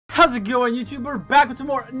How's it going, YouTube? We're back with some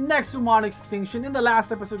more Nexomon Extinction. In the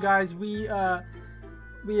last episode, guys, we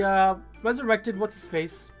resurrected what's his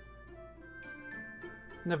face,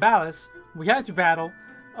 Navalis. We had to battle,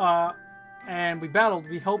 and we battled.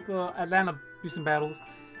 We helped Atlanta do some battles.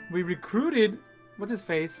 We recruited what's his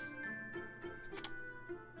face.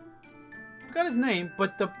 Forgot his name,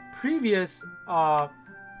 but the previous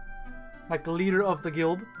like the leader of the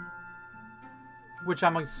guild, which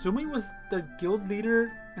I'm assuming was the guild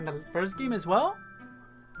leader in the first game as well.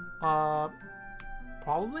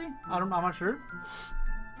 Probably. I'm not sure.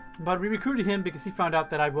 But we recruited him because he found out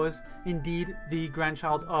that I was indeed the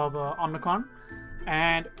grandchild of Omnicron,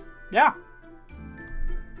 and yeah.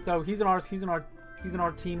 So he's in our team now. He's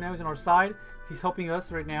on our side. He's helping us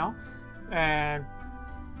right now, and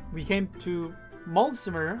we came to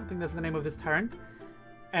Mulsimer. I think that's the name of this tyrant,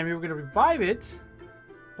 and we were gonna revive it.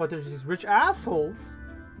 But there's these rich assholes,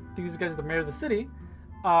 I think these guys are the mayor of the city,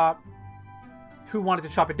 who wanted to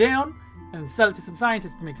chop it down and sell it to some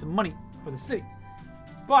scientists to make some money for the city.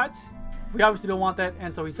 But we obviously don't want that,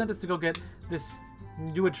 and so he sent us to go get this,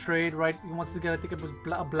 do a trade, right? He wants to get, I think it was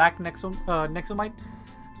a black Nexomite,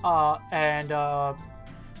 and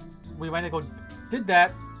we went and did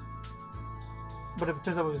that. But it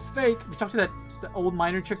turns out it was fake. We talked to the old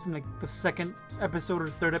miner chick from like the second episode or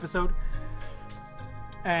third episode.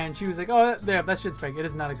 And she was like, "Oh, yeah, that shit's fake. It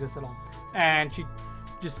does not exist at all." And she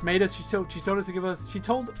just made us. She told us to give us. She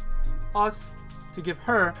told us to give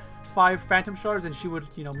her 5 phantom shards, and she would,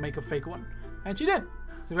 you know, make a fake one. And she did.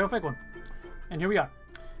 So we have a fake one. And here we are.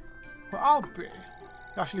 Well, I'll be. We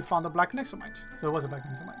actually found a black Nexomite. So it was a black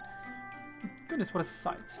Nexomite. Goodness, what a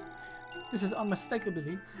sight! This is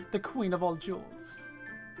unmistakably the queen of all jewels.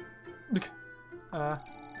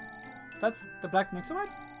 That's the black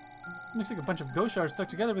Nexomite? Looks like a bunch of ghost shards stuck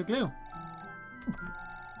together with glue.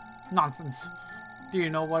 Nonsense. Do you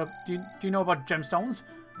know about gemstones?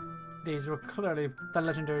 These were clearly the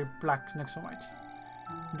legendary black Nexomite.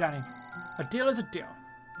 Danny, a deal is a deal.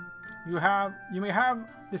 You may have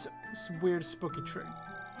this weird spooky tree.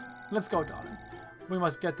 Let's go, darling. We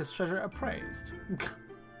must get this treasure appraised.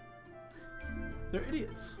 They're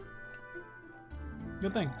idiots.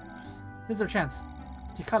 Good thing. This is our chance.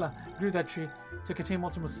 Tikala grew that tree to contain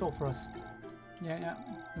Multimer's soul for us. Yeah.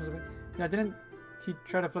 Didn't he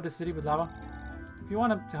try to flood the city with lava? If you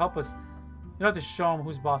want him to help us, you'll have to show him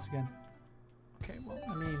who's boss again. Okay, well,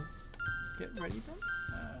 let me get ready then.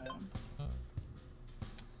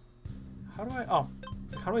 How do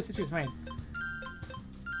I situate his main?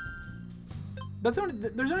 There's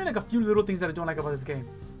only like a few little things that I don't like about this game.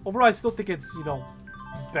 Overall, I still think it's, you know,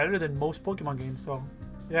 better than most Pokemon games, so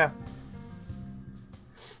yeah.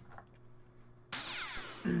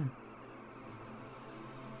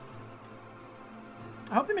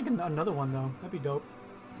 I hope they make another one though. That'd be dope.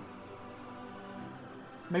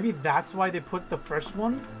 Maybe that's why they put the first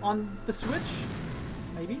one on the Switch?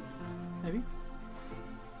 Maybe?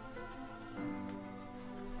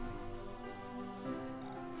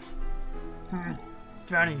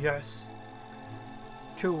 Johnny, yes.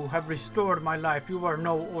 To have restored my life, you are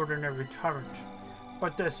no ordinary tyrant.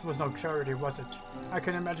 But this was no charity, was it? I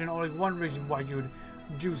can imagine only one reason why you'd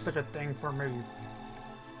do such a thing for me.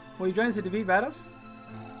 Will you join us to defeat Vados?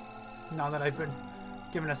 Now that I've been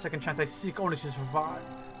given a second chance, I seek only to survive.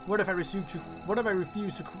 What if I refuse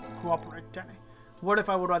to cooperate, Danny? What if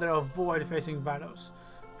I would rather avoid facing Vados?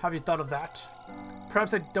 Have you thought of that?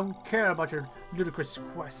 Perhaps I don't care about your ludicrous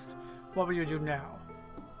quest. What will you do now?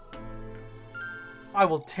 I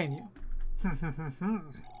will tame you.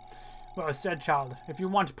 Well said, child. If you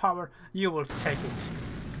want power, you will take it.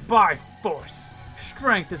 By force.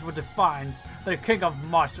 Strength is what defines the king of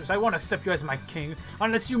monsters. I won't accept you as my king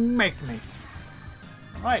unless you make me.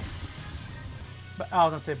 Alright. But I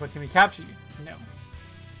was gonna say, but can we capture you? No.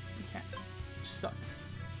 We can't. Which sucks.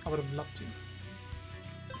 I would have loved to.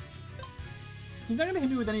 He's not gonna hit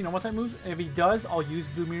me with any normal type moves. If he does, I'll use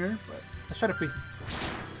Blue Mirror, but let's try to freeze him.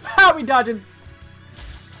 Ha! We dodging!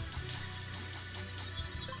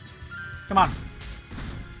 Come on.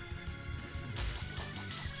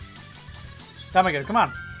 Oh my god, come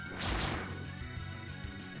on.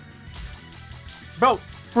 Bro,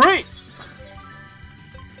 free!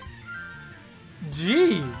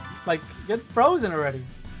 Jeez. Like, get frozen already.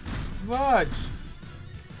 Fudge.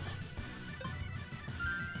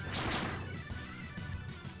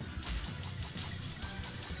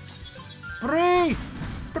 Freeze!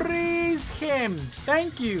 Freeze him!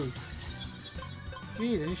 Thank you!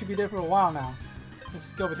 Jeez, and you should be there for a while now. Let's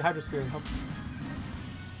just go with the Hydrosphere.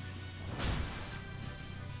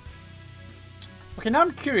 Okay, now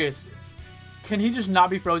I'm curious. Can he just not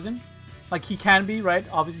be frozen? Like, he can be, right?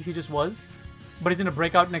 Obviously, he just was. But he's gonna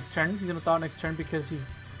break out next turn. He's gonna thaw next turn because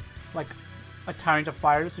he's, like, a tyrant of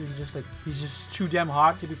fire. So he's just too damn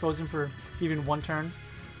hot to be frozen for even one turn.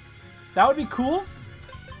 That would be cool.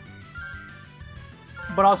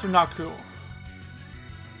 But also not cool.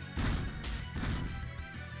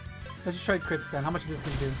 Let's just try crits then. How much is this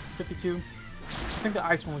gonna do? 52? I think the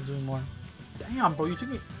ice one was doing more. Damn, bro, you took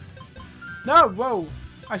me... No, whoa!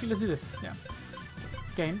 Actually, let's do this. Yeah.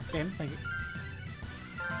 Game, thank you.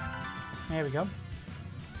 There we go.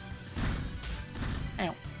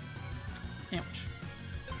 Ow.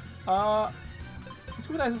 Ouch. Let's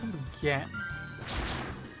go with ice again.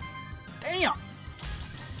 Damn!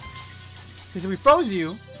 Because if we froze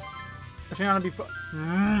you, we're trying to be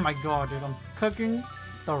my god, dude, I'm clicking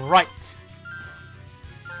the right.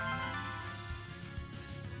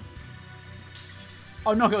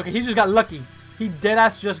 Oh no, okay, he just got lucky. He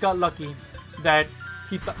deadass just got lucky that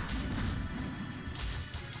he thought.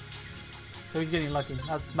 So he's getting lucky.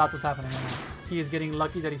 That's what's happening right now. He is getting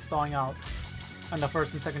lucky that he's thawing out on the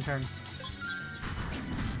first and second turn.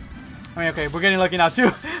 I mean, okay, we're getting lucky now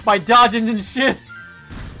too by dodging and shit.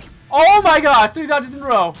 Oh my gosh, 3 dodges in a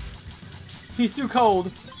row. He's too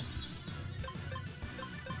cold.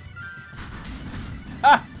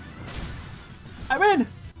 Ah! I'm in!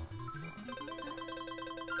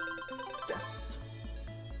 Yes.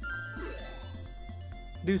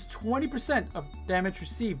 Lose 20% of damage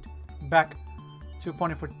received back to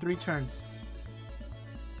opponent for 3 turns.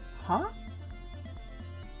 Huh?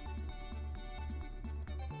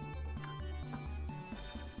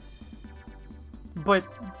 But...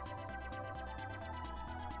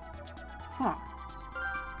 Huh.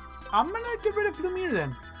 I'm gonna get rid of Lumir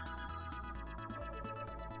then.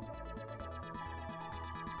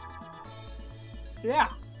 Yeah,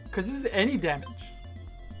 because this is any damage.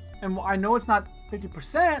 And I know it's not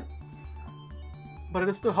 50%, but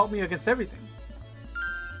it'll still help me against everything.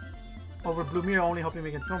 Over Blumir only helping me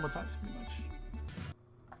against normal types, pretty much.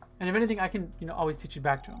 And if anything, I can, you know, always teach it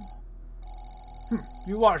back to him.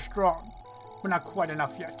 You are strong, but not quite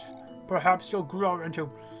enough yet. Perhaps you'll grow into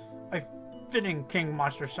a fitting king of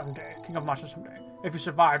monsters someday. If you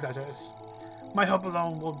survive, that is. My help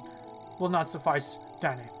alone will not suffice,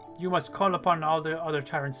 Danny. You must call upon all the other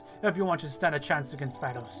tyrants if you want to stand a chance against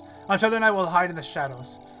Vados. Until then, I will hide in the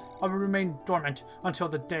shadows. I will remain dormant until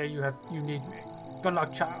the day you need me. Good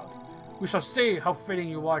luck, child. We shall see how fitting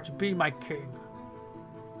you are to be my king.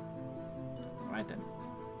 Alright then.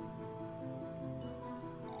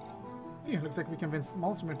 Phew, looks like we convinced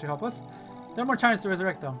Malsumir to help us. There are more tyrants to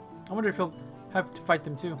resurrect, though. I wonder if he'll have to fight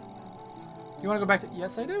them too. You want to go back to...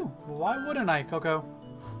 Yes, I do. Why wouldn't I, Coco?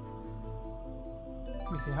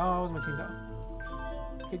 Let me see. How was my team,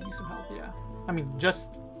 though? Could use some help, yeah. I mean,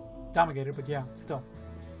 just Dominator, but yeah, still.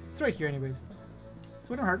 It's right here anyways.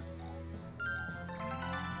 So it don't hurt.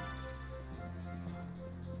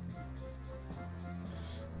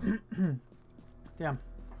 Damn.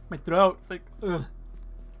 My throat. It's like, ugh.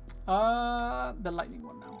 The lightning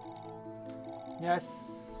one now.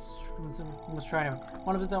 Yes. We must try now.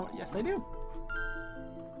 One of us done. Yes, I do.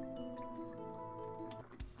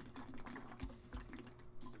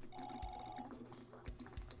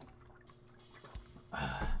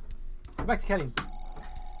 Back to Kelly.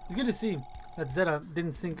 It's good to see that Zeta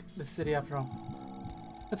didn't sink the city after all.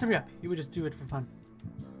 Let's hurry up. You would just do it for fun.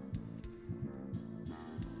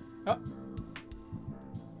 Oh.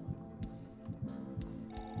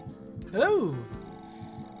 Hello!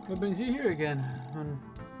 What brings you here again? And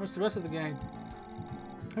where's the rest of the gang?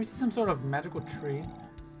 Have you seen some sort of magical tree?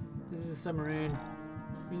 This is a submarine.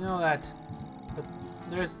 We know that. But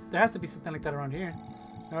there has to be something like that around here.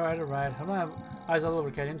 Alright. I don't have eyes all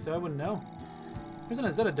over Kadium, so I wouldn't know.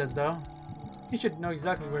 President Zeta does, though. He should know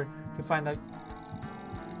exactly where to find that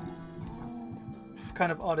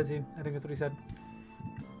kind of oddity. I think that's what he said.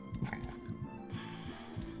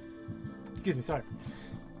 Excuse me, sorry.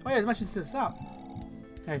 Oh yeah, as much as to the south.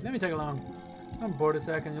 Hey, let me tag along. I'm bored a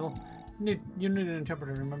second. You need an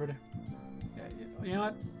interpreter. Remember to. Yeah, you know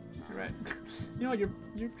what? You're right. You know what? You're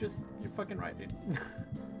fucking right, dude.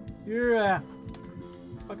 You're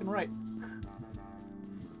fucking right.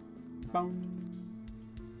 Boom.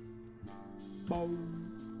 Boom.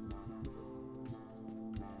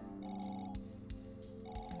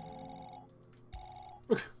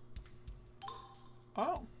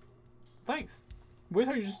 Oh, thanks. Wait,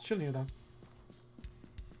 how you're just chilling here, though.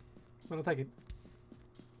 But I'll take it.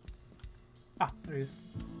 Ah, there he is.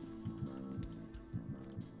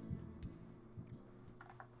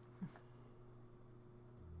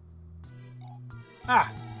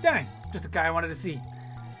 Ah, dang! Just the guy I wanted to see.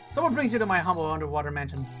 Someone brings you to my humble underwater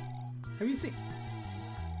mansion. Have you seen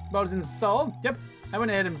Bolzen's soul? Yep. I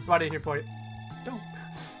went ahead and brought it here for you. Don't.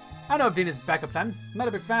 I know of Dina's backup plan. I'm not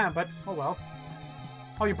a big fan, but oh well.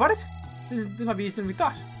 Oh, you bought it? This might be easier than we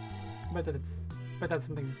thought. I bet that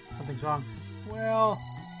something's wrong. Well,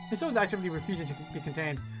 the soul is actively refusing to be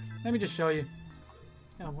contained. Let me just show you.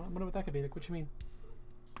 Yeah, I wonder what that could be. Like, what you mean?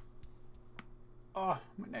 Oh,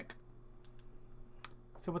 my neck.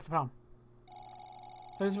 So what's the problem?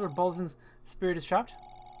 So this is where Bolzen's spirit is trapped?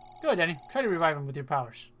 Go, Danny. Try to revive him with your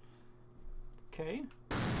powers. Okay.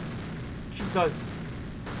 Jesus.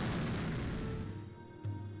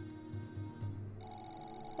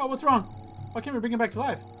 Oh, what's wrong? Why can't we bring him back to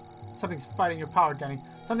life? Something's fighting your power, Danny.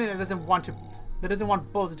 Something that doesn't want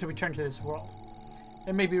Bolzen to return to this world.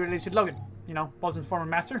 It may be related to Logan. You know, Bolzen's former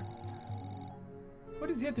master. What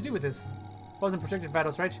does he have to do with this? Bolzen protected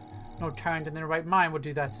battles, right? No tyrant in their right mind would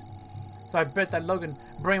do that. So I bet that Logan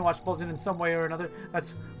brainwashed Bolzen in some way or another.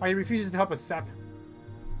 That's why he refuses to help us, Sap.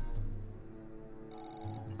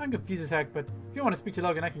 I'm confused as heck, but if you want to speak to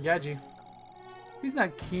Logan, I can guide you. He's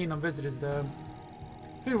not keen on visitors, though.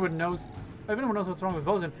 If anyone knows what's wrong with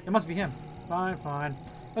Bolzen, it must be him. Fine, fine.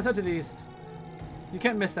 Let's head to the east. You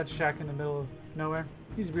can't miss that shack in the middle of nowhere.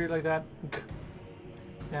 He's weird like that.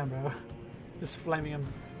 Damn, bro. Just flaming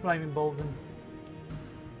Bolzen.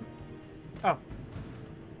 Oh.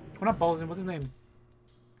 Well, not Bolzen. What's his name?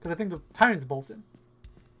 Because I think the tyrant's Bolzen.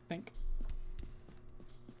 Think.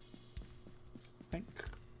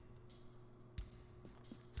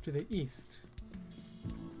 To the east.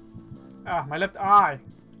 Ah, my left eye.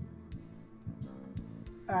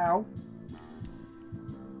 Ow.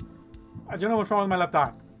 I don't know what's wrong with my left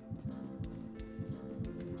eye.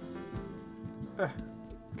 Okay,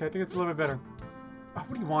 I think it's a little bit better. Oh,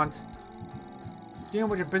 what do you want? Do you know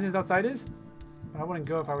what your business outside is? I wouldn't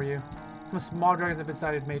go if I were you. Some small dragons have been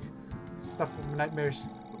sighted, mate. Stuff from nightmares.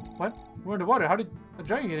 What? We're underwater. How did a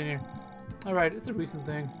dragon get in here? Alright, it's a recent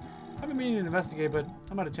thing. I've been meaning to investigate, but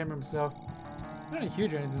I'm out of chamber myself. They're not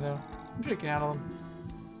huge or anything, though. I'm sure you can handle them.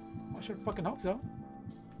 I sure fucking hope so.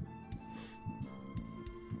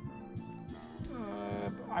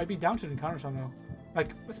 I'd be down to encounter some, though.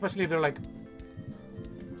 Like, especially if they're, like,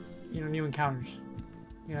 you know, new encounters.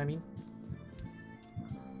 You know what I mean?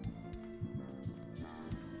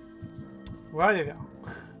 Where are they, though?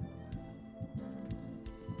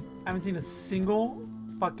 I haven't seen a single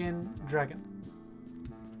fucking dragon.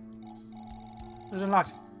 There's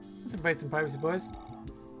unlocked. Let's invade some privacy, boys.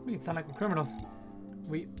 We can sound like we're criminals.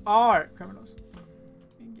 We are criminals.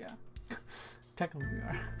 Yeah. Technically we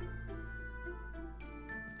are.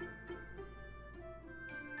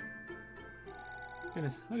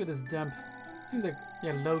 Goodness, look at this dump. Seems like,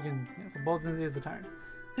 yeah, Logan. Yeah, so Bolzen is the tyrant.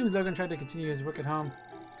 Seems Logan tried to continue his work at home.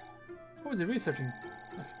 What was he researching?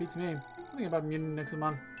 Oh, beats me. Something about mutant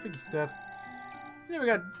Nexomon. Freaky stuff. He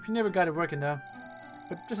never got it working though.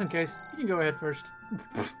 But just in case, you can go ahead first.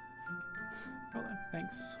 Hold on,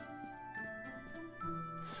 thanks.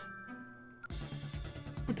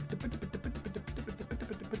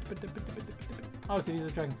 Oh, see, these are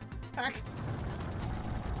dragons. Back!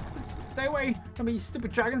 Just stay away from me, you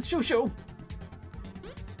stupid dragons! Shoo shoo!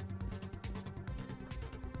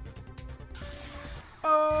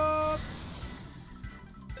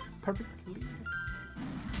 Perfectly.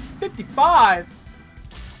 55!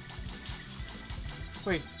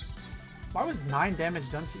 Wait, why was 9 damage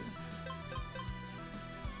done to you?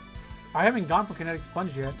 I haven't gone for kinetic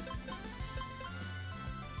sponge yet.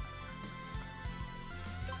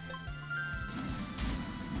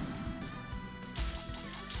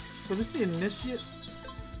 So this is the initiate?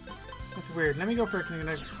 That's weird. Let me go for a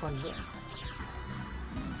kinetic sponge there.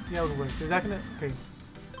 See how it works. Is that gonna... Okay.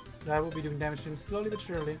 That will be doing damage to him slowly but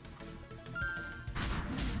surely.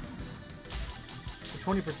 So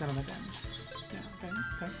 20% of my damage. Yeah,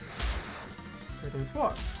 okay. There goes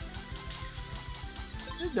 4.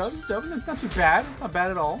 It's dope, it's dope. It's not too bad. It's not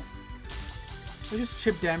bad at all. It's just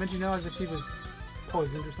chip damage, you know, as if he was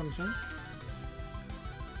poisoned or something.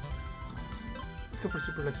 Let's go for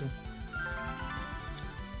Super Elixir.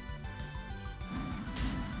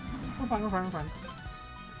 We're fine. A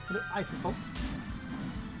little Ice Assault.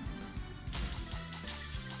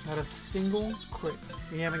 Not a single crit.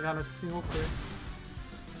 We haven't got a single crit.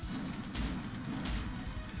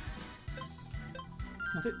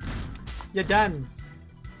 That's it. You're done.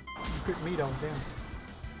 You crit me though, damn.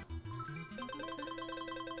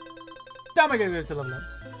 Damn, I gotta go to level up.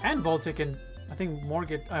 And Voltic and I think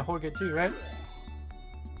Horget too, right?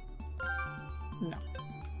 No.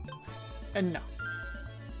 And no.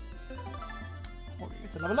 Horget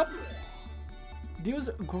gets a level up. Deals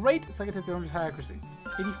great psychic damage high accuracy.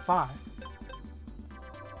 85.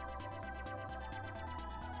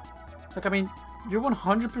 Like, I mean, you're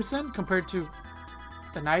 100% compared to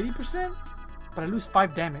the 90%, but I lose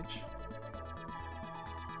 5 damage.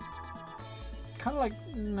 Kind of like,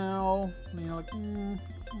 no. You know, like,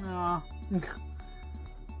 nah.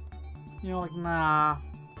 You know, like, nah.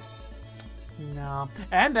 No.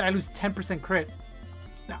 And then I lose 10% crit.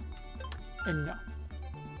 No. And no.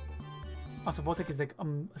 Also, Voltic is like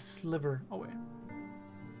a sliver away.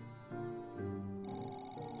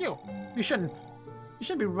 You shouldn't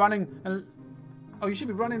be running and... Oh, you should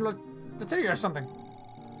be running Latiria or something.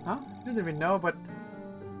 Huh? He doesn't even know, but...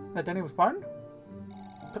 That Danny was pardoned?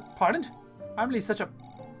 Pardoned? Emily's such a...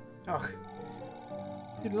 Ugh.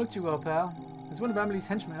 Didn't look too well, pal. As one of Emily's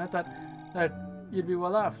henchmen, I thought that you'd be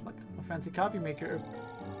well off, like a fancy coffee maker.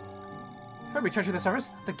 If I return to the surface,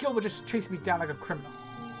 the guild will just chase me down like a criminal.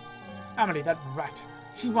 Emily, that rat.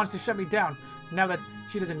 She wants to shut me down, now that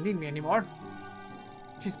she doesn't need me anymore.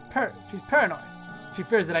 She's paranoid. She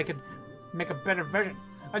fears that I could make a better version.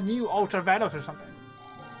 A new Ultra Vados or something.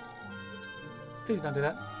 Please don't do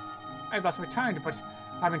that. I've lost my time, but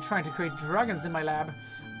I've been trying to create dragons in my lab.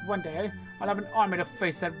 One day, I'll have an army to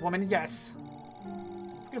face that woman, yes.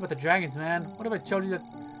 Forget about the dragons, man. What if I told you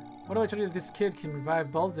that this kid can revive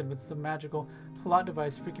Bulzin with some magical plot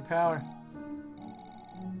device freaky power?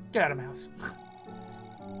 Get out of my house.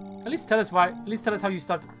 At least tell us why. At least tell us how you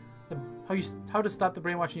stopped the how to stop the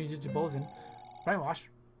brainwashing you did to Bulzin. Brainwash?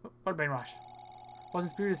 What brainwash?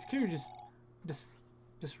 Bulzin's spirit is secure. Just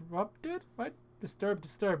disrupted? What?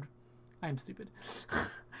 Disturbed. I am stupid.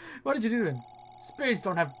 What did you do then? Spirits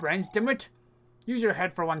don't have brains, dimwit. Use your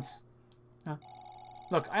head for once.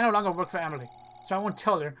 Look, I no longer work for Emily, so I won't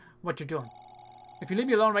tell her what you're doing. If you leave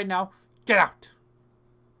me alone right now, get out.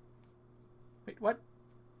 Wait, what?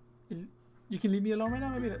 You can leave me alone right now?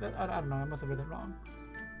 Maybe I don't know. I must have read that wrong.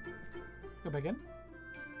 Go back in.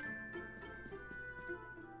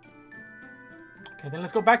 Okay, then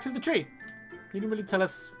let's go back to the tree. He didn't really tell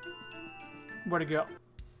us where to go.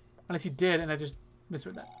 Unless he did, and I just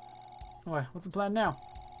misread that. Alright, what's the plan now?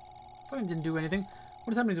 Fucking didn't do anything.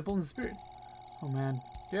 What is happening to Bulzin's spirit? Oh man. Do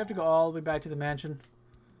you have to go all the way back to the mansion?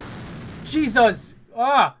 Jesus!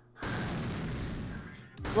 Ah!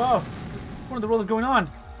 Whoa! What in the world is going on?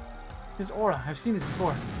 This aura. I've seen this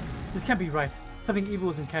before. This can't be right. Something evil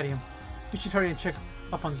is in Cadium. We should hurry and check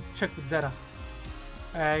with Zeta.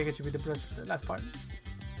 I get you with the last part.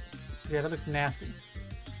 Yeah, that looks nasty.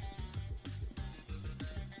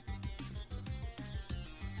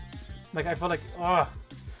 Like, I feel like, ugh.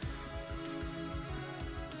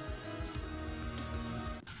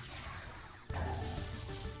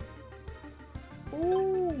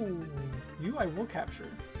 Ooh, you I will capture.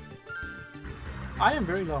 I am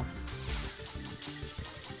very low.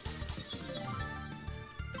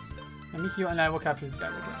 And Mikio and I will capture this guy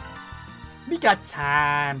real quick. We got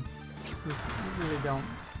time. We really don't,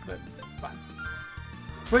 but it's fine.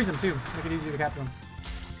 Freeze him too. Make it easier to capture him.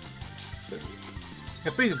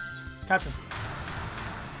 Yeah, freeze him. Capture him.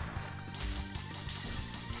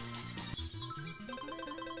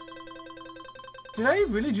 Did I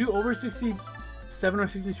really do over 67 or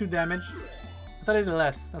 62 damage? I thought I did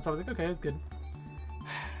less. That's why I was like, okay, that's good.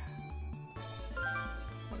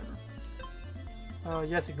 Whatever.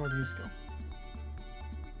 Yes, ignore the use skill.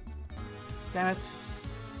 Damn it.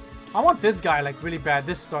 I want this guy, like, really bad.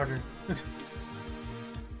 This starter.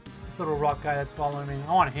 This little rock guy that's following me.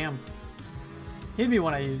 I want him. He'd be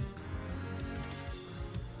one I use.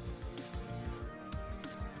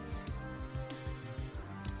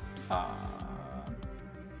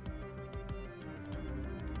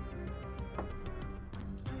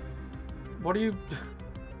 What are you...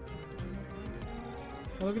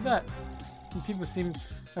 Oh, look at that. People seem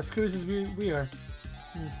as curious as we are.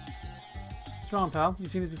 What's wrong, pal?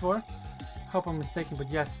 You've seen this before? I hope I'm mistaken, but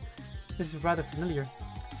yes. This is rather familiar.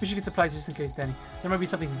 We should get supplies just in case, Danny. There might be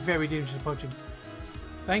something very dangerous approaching.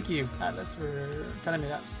 Thank you, Atlas, for telling me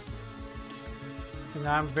that. And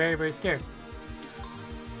now I'm very, very scared.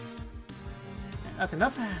 That's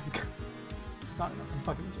enough? It's not enough. I'm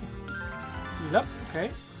fucking with you. Heal up. Okay.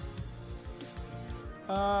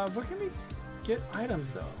 Where can we get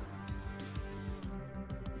items, though?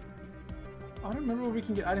 I don't remember where we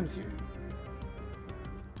can get items here.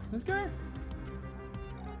 This guy?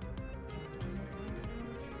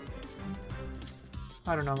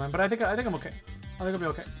 I don't know, man, but I think I'm okay. I think I'll be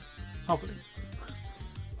okay. Hopefully.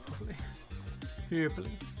 Hopefully.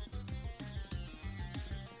 Hopefully.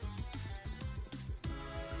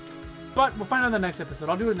 But we'll find out in the next episode.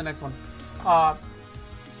 I'll do it in the next one.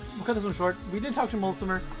 We'll cut this one short. We did talk to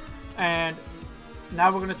Mulsimer, and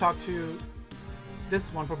now we're going to talk to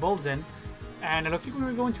this one for Bulzin, and it looks like we're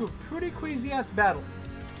going to go into a pretty crazy-ass battle.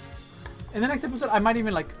 in the next episode, I might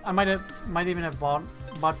even might even have bought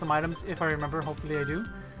some items if I remember. Hopefully, I do.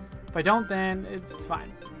 If I don't, then it's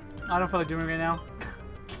fine. I don't feel like doing it right now.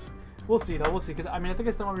 We'll see though. We'll see. Because I mean, I think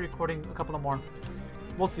I still want to be recording a couple of more.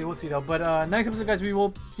 We'll see. We'll see though. But next episode, guys, we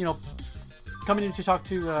will come in to talk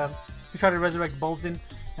to try to resurrect Bolton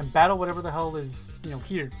and battle whatever the hell is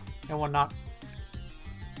here and whatnot.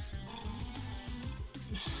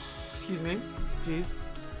 Excuse me. Jeez.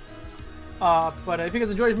 But if you guys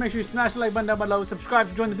enjoyed, make sure you smash the like button down below, subscribe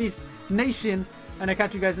to join the Beast Nation, and I'll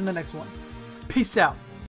catch you guys in the next one. Peace out.